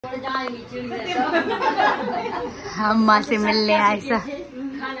हम माँ से मिलने आए सा।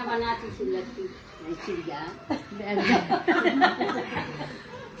 खाना बनाती लगती चिड़िया।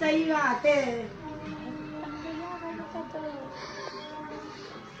 सही बात है।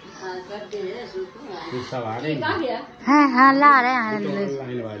 सब आ गए। हाँ ला रहे हैं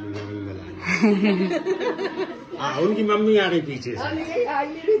लाइन वाली उनकी मम्मी आ रही पीछे से।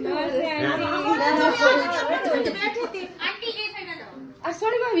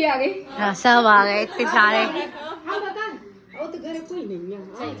 सोनी में भी आ गई। हाँ सब आ गए इतने सारे। हाँ बता वो तो घर कोई नहीं है।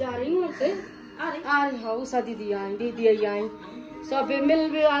 जा रही हूँ आ रही हाँ उषा दीदी आई दीदी आई सब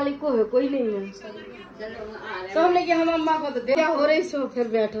मिल वाली को है कोई नहीं है। सब लेके हम अम्मा को तो क्या हो रही सो फिर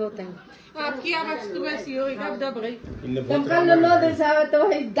बैठे होते हैं। आपकी आवाज तो वैसी हो दब गई। तुम कल लो दिन से तो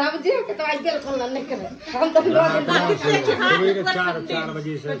दब जे के तो आज बिल्कुल नहीं करे। हम तो लो दिन 4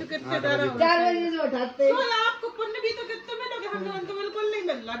 बजे से 4 बजे से उठाते। तो आपको पुण्य भी तो कितने मिलोगे? हम लोगों को बिल्कुल नहीं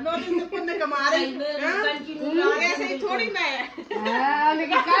मिल रहा। 9 दिन से पुण्य कमा रहे हैं। ऐसे ही थोड़ी ना है। हां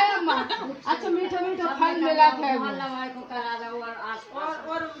लेकिन क्या अम्मा अच्छा मीठा मीठा फल मिला था को करा रहा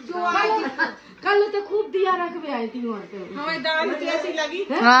और जो कल तो खूब दिया रख भी आई थी वहाँ पे। हमें दाल ऐसी लगी।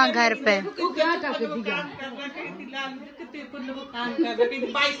 हाँ घर पे क्या टक दिया कितने पुण्य को काम कर रहे थे।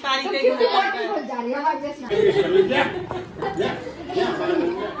 22 तारीख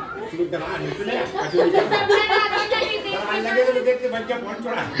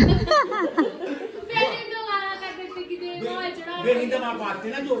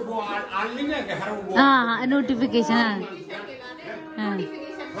हाँ नोटिफिकेशन।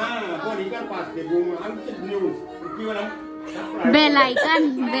 बेल आइकन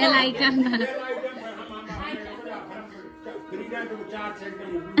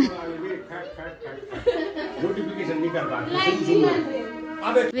नोटिफिकेशन नहीं कर पाते।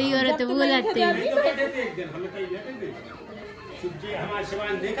 वही औरत वो लगते हैं।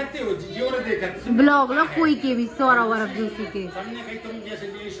 ब्लॉग लोग कोई के भी 100 वर्ष दूसरी के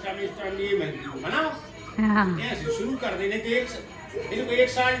शुरू कर देने के एक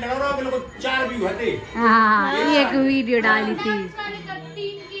साल डरो 4 व्यू होते। हाँ एक वीडियो डाली थी।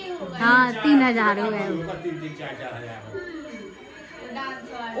 हाँ 3000 हुए। 3-4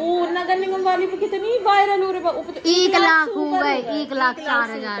 ओ नगर निगम वाली पे कितनी वायरल हो रहे। 1 लाख हो गए।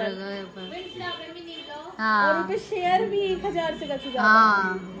 1,04,000 हो गए। हाँ और शेयर भी 1000 से ज्यादा।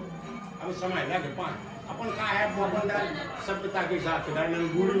 हाँ अब समय लगे अपन का है सभ्यता के हिसाब से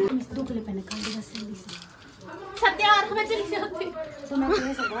 2 किलो पहने कर देगा से सत्या और मैं चली जाती तो मैं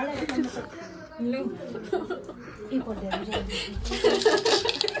तुम्हें सवाल है लो एक और दे मुझे।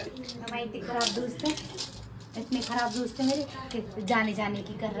 हमारी इतनी खराब दोस्त है मेरे कि जाने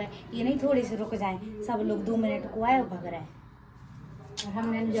की कर रहा है। ये नहीं थोड़ी से रुक जाए। सब लोग 2 मिनट को आए और भाग रहे हैं। और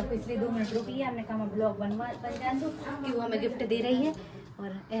हमने जब पिछले 2 मिनट रुक लिया हमने कहा ब्लॉग बन जान दो कि वो हमें गिफ्ट दे रही है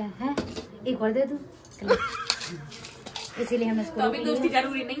और है एक और दे दूं इसीलिए हमने इसको अभी दोस्ती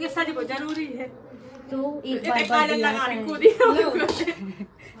जरूरी नहीं है सच वो जरूरी है। तो एक बार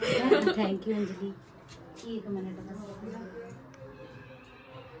थैंक यू अंजलि। 1 मिनट बस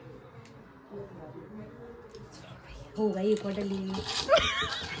होगा एक ऑर्डर लिए।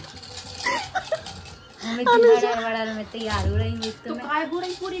 हमें में तैयार हो रही हूँ तो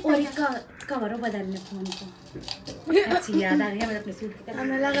पूरी कवर बदलने फोन को अच्छी याद आ गई। मैं अपने सूट की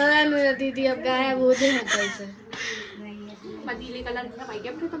हमें लगा है मेरा दीदी अब गायब हो गए हैं कैसे पतीले कलर का भाई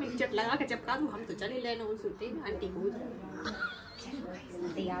गिफ्ट तो मैं चट लगा के चिपका दूं। हम तो चले लेने उन सूटे आंटी को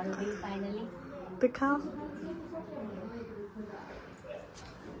तैयार हो गई फाइनली। दिखाओ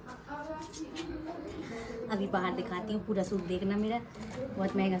अभी बाहर दिखाती हूँ पूरा सूट देखना। मेरा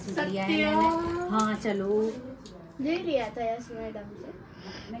बहुत महंगा सूट लिया है मैंने। हाँ चलो दे लिया था यस मैडम से।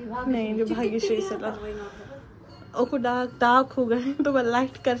 नहीं जो भाग्यश्री से ला ओ को दाग हो गए तो वो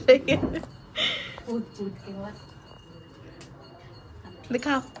लाइट कर रही है। पूछ के बाद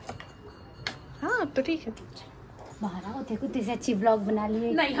दिखाओ। हाँ तो ठीक है बाहर आओ देखो तेरे अच्छी ब्लॉग बना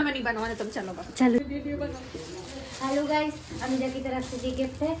लिए। नहीं हमें नहीं बनवाने तुम चलो बस। चलो हेलो गाइस अनुजा की तरफ से ये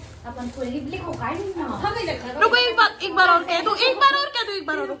गिफ्ट है अपन को लिखो कार्ड ना हमें रुको एक बार और कह दो एक बार और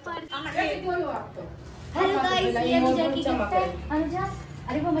हेलो गाइस ये अनुजा की गिफ्ट है। अनुजा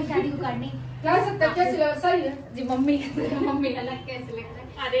अरे वो मैं शादी को करनी क्या सकता कैसे लगा सही है जी मम्मी अलग कैसे लग रहा है।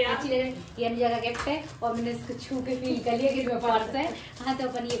 अरे ये अनुजा का गिफ्ट है और मैंने इसको छू के फील कर लिया कि इसमें पर्स है। हाँ तो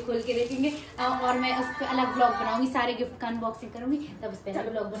अपन ये खोल के देखेंगे और मैं उस पर अलग ब्लॉग बनाऊंगी। सारे गिफ्ट का अनबॉक्सिंग करूंगी तब उस पर अलग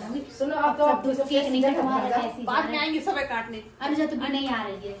ब्लॉग बनाऊंगी। सुनो आप तो सब दोस्त केक नहीं कटवा रहे ऐसी बाद में आएंगे सब काटने। अनुजा तो भी नहीं आ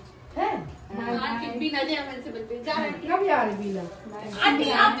रही है आंटी बिना जे हमसे बोलते जा रहे कब यार बीना आंटी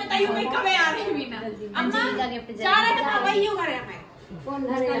आप बताइए मैं कब आ रही बीना अम्मा का गिफ्ट जा रहे हैं वही हो रहे हैं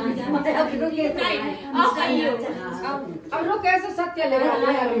अब लोग कैसे सत्य ले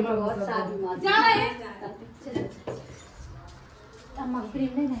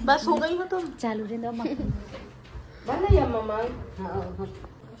बस हो गई हो तुम चालू रहे बनैया मम्मा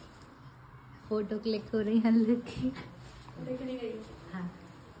फोटो क्लिक हो रही है लड़की। हाँ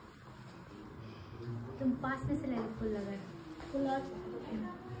तुम पास में से ले लो फूल लगा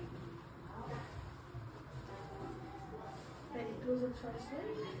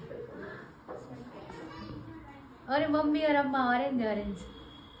और मम्मी और अम्मा ऑरेंज ऑरेंज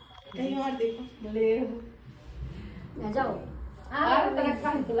कहीं और देखो ले जाओ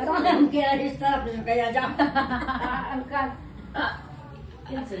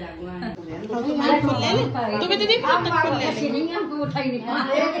तुम्हें दीदी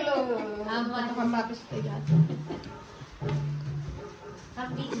हम वापस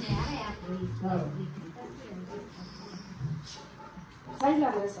सही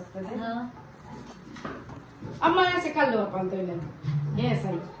लग रहा सकते थे अम्मा ऐसे कर लो अपन तो ये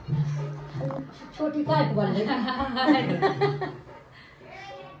सही छोटी काय बन गई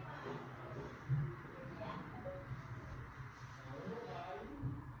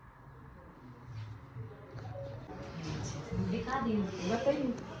दिखा दी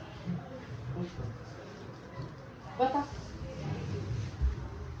बताइए बता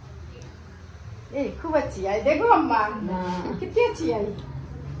ए खूब अच्छी आई देखो अम्मा कितनी अच्छी आई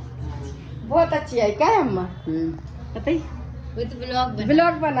बहुत अच्छी आई क्या है अम्मा बताइए वो तो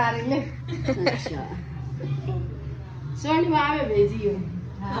ब्लॉग बना रही है अच्छा सोनी माँ में भेजी हो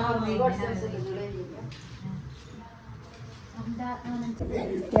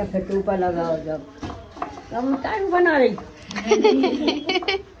क्या फटू पर लगाओ जब हम टाइम बना रही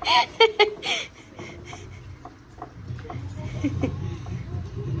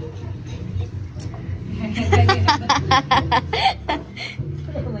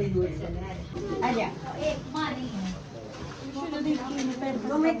आजा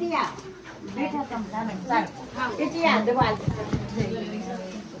बेटा कमरा में कितिया दीवार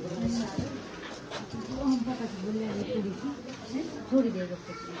थोड़ी देर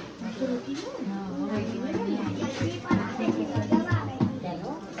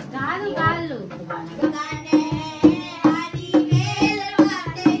गालो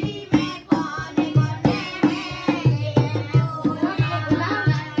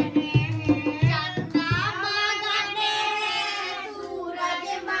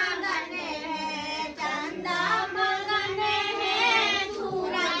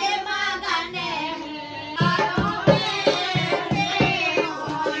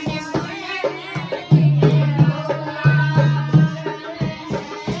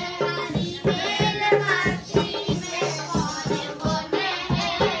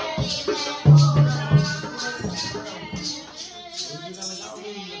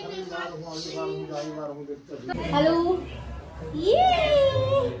हेलो ये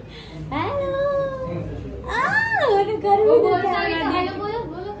हेलो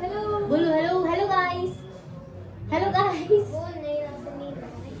बोलो हेलो हेलो गाइस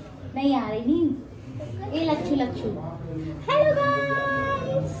नहीं आ रही नींद ये लच्छू हेलो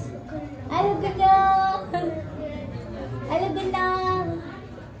गाइस हेलो गुन्ना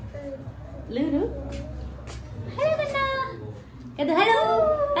लूरू हेलो गुन्ना कहते हेलो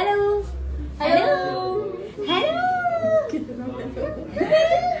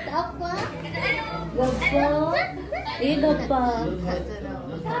ये गप्पा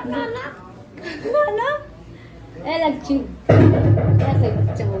ना ए लच्छू ऐसे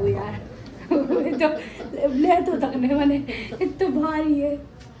बच्चा हो यार तो ले तो तकने वाले इतना भारी है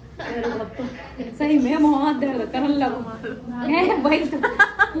सही में हम हाथ दर्द करने लगो है भाई तो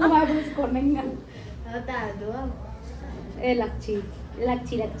हमारे पास को नहीं है बता दो ए लच्छी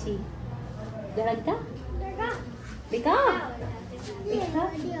दरंता दिखा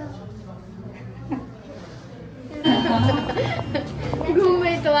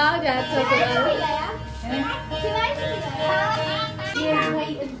घूमे तो आ जाता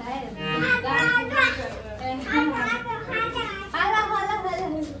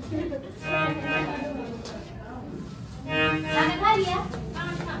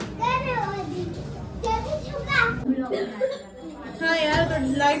हाँ यार तो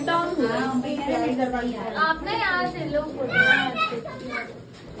लाइट डाउन हुआ आपने यहाँ से लो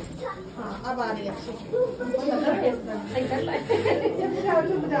हाँ अब आ रही है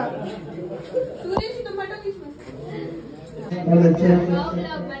सूर्य जी टमाटो किसमें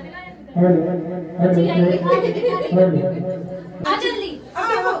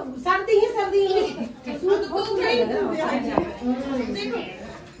जल्दी सर्दी है देखो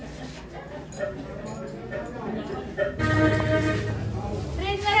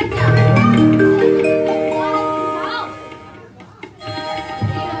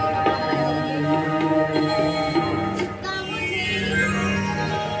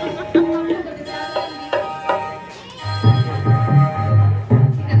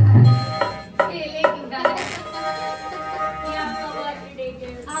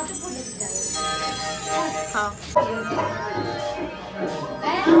हाँ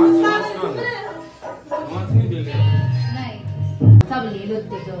नहीं सब ले लो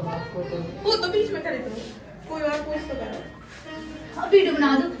दे दो आपको तो वो तो बीच में करे तुम कोई और पोस्ट तो करो वीडियो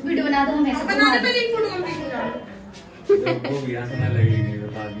बना दो हम ऐसे बना दे मेरी फोटो कंप्लीट हो जाए वो भी आसान लगी नहीं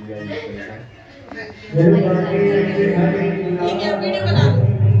बता दी जाए ठीक है वीडियो बना दो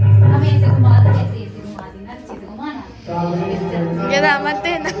हमें ऐसे घुमा दो ऐसे घुमा दी ना अच्छे से घुमाना ये ना मत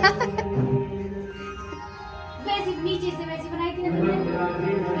है ना वैसे नीचे से वैसे बनाई थी ना तुमने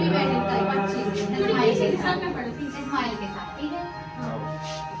प्री वेडिंग टाइप अच्छी स्माइल के साथ स्माइल के साथ ठीक है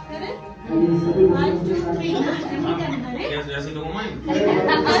अरे 1 2 3 ऐसे तो घुमाएं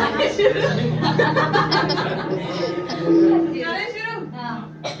अरे शुरू हां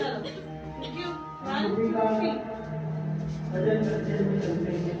चलो क्यों 1 2 3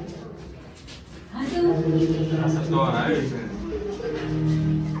 हां तो तो आ रहा है इसमें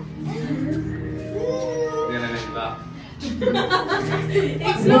देने नहीं था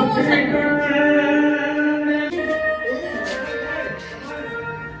एक स्लो मोशन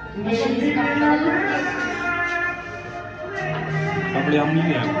अपने हम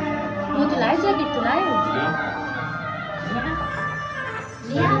नहीं है वो तो लाए जैकेट तो लाए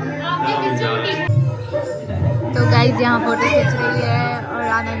तो गाइज यहाँ फोटो खींच रही है और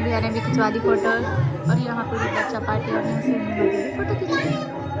आनंद भैया ने भी खिंचवा दी फोटो और यहाँ पे भी बच्चा पार्टी और फोटो खींच रही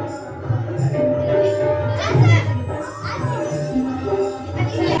है।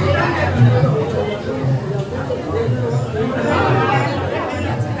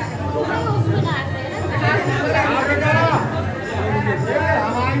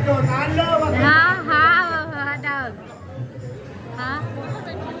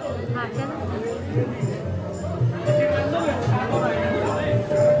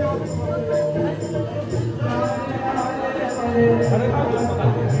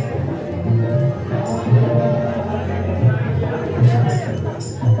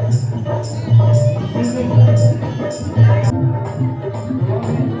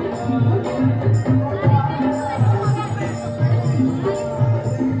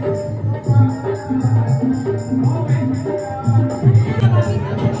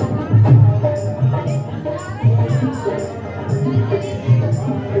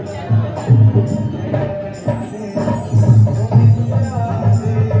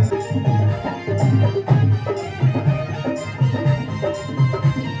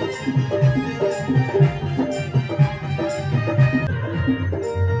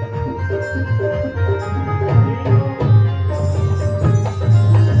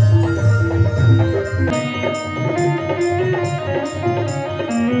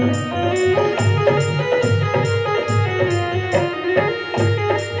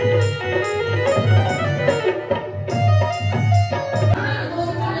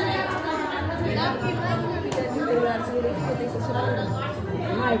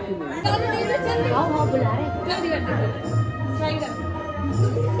 हाँ बुला रहे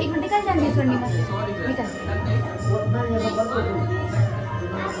एक मिनट निकल जाएंगे स्वर्णिमा निकल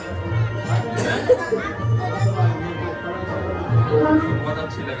बहुत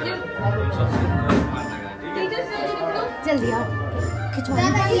अच्छी लग रही है जल्दी आओ खिंचवा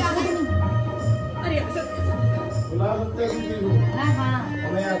हाँ हाँ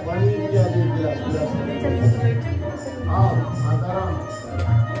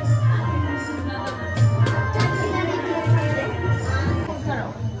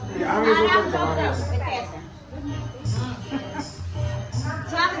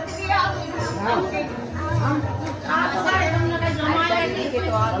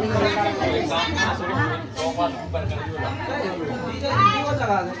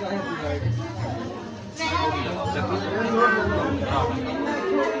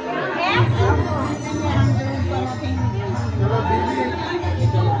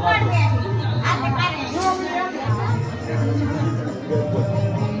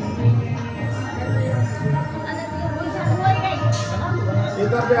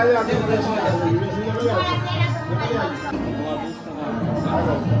इधर पे आ जाओ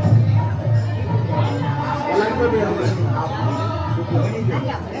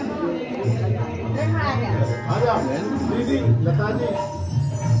दीदी लता जी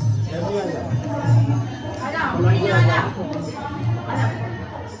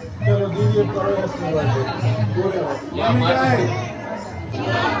चलो दीदी करो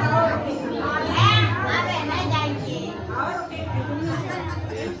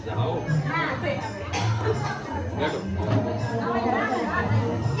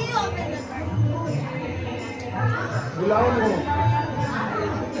बुलाओ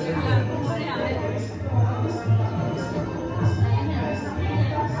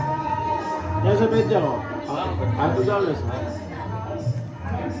से भेज जाओ। हाथ तो जाओ ऐसे।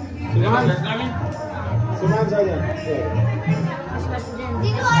 सुमान साजा।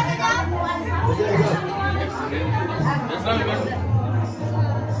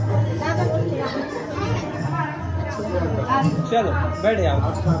 चलो बैठ जाओ।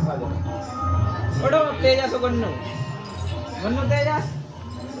 उठो तेजस गन्नू गन्नू तेजस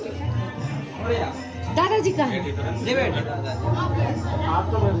उठ जा। दादाजी का ले बैठ आप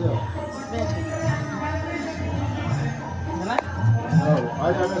तो बैठ जाओ।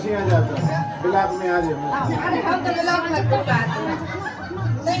 आज हम ऐसे आ जाते हैं। ब्लॉक में आ जाओ। अरे हम तो ब्लॉक में कोई बात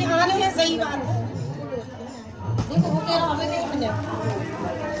नहीं आने है सही बात है। देखो वो कह रहा हमें नहीं सुने।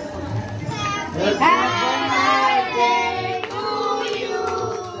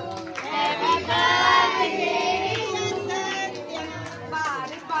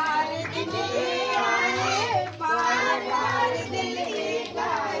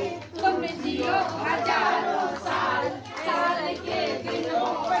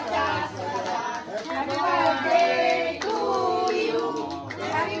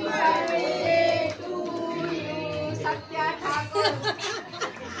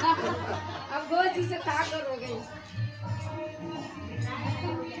 अब गोजी से ठाकर हो गई।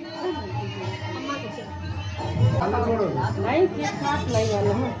 छोड़ो। नहीं केक काट नहीं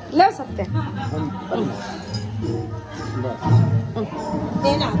वाला है। ले सकते हैं।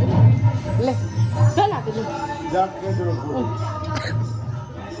 देना ले चला दे। जाके दो।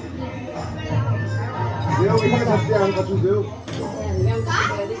 देव ये सत्य हम कछु देव।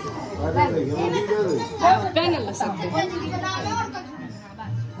 अरे ये मुझे दे दे। पेन ले सकते हैं।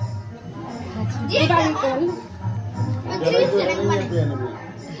 ये बारी कौन?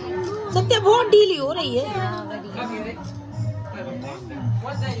 सत्य बहुत ढीली हो रही है।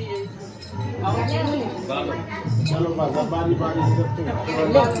 चलो बस बारी बारी से सबसे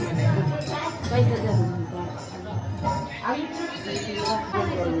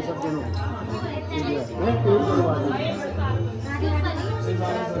सब जनों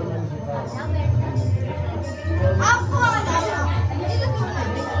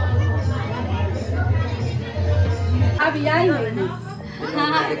अभी आई है।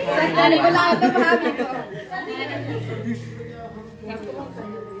 हाँ सरकारी बुलाओ तो भाभी को।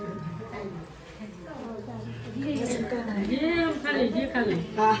 ये खाली।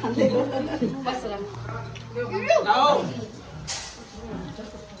 बस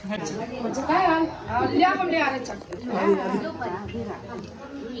आओ लिया हमने आ रहे चल।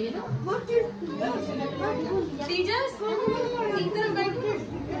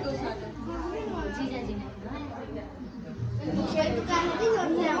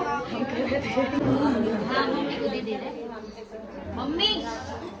 मम्मी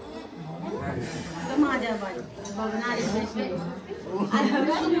तुम आ जाओ भाई बना रही आ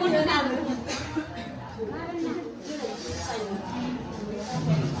जाओ।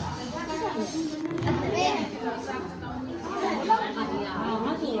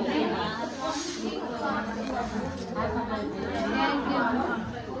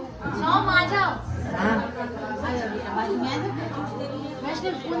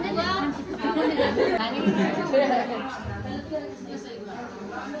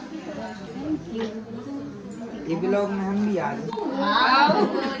 ये ब्लॉग में हम भी आ गए।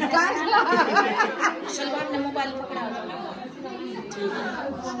 सलमान ने मोबाइल पकड़ा।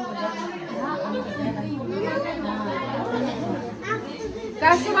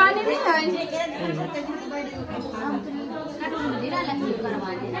 कैसे नहीं आई।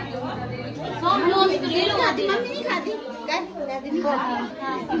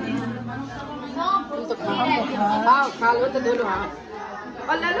 हाँ खा लो तो दे लो। हाँ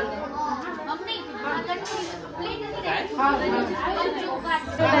और ले लो।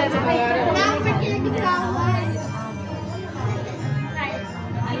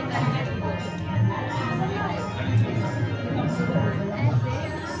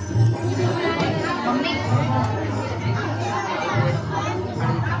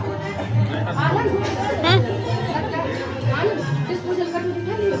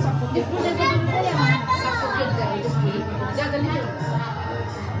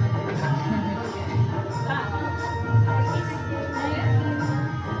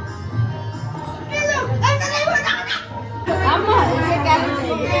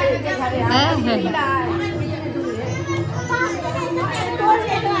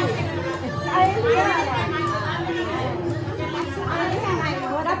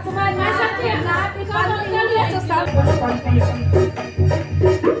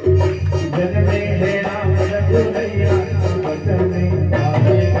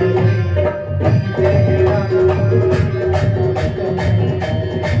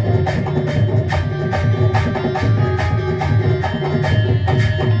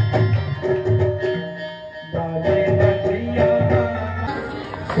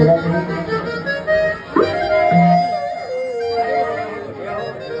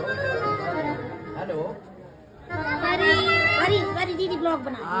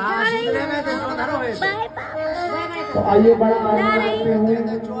 ब्लॉग बना तो आइए बड़ा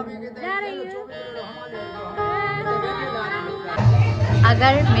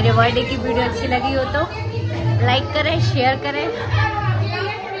अगर मेरे बर्थडे की वीडियो अच्छी लगी हो तो लाइक करें, शेयर करें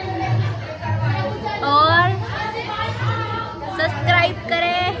और सब्सक्राइब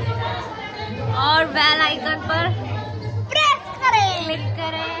करें और बेल आइकन पर प्रेस करें, क्लिक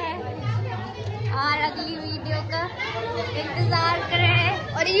करें और अगली वीडियो का इंतजार करें।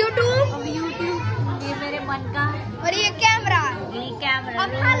 और YouTube ये मेरे मन का, और ये कैमरा हाँ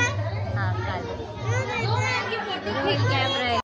खा लो। कैमरा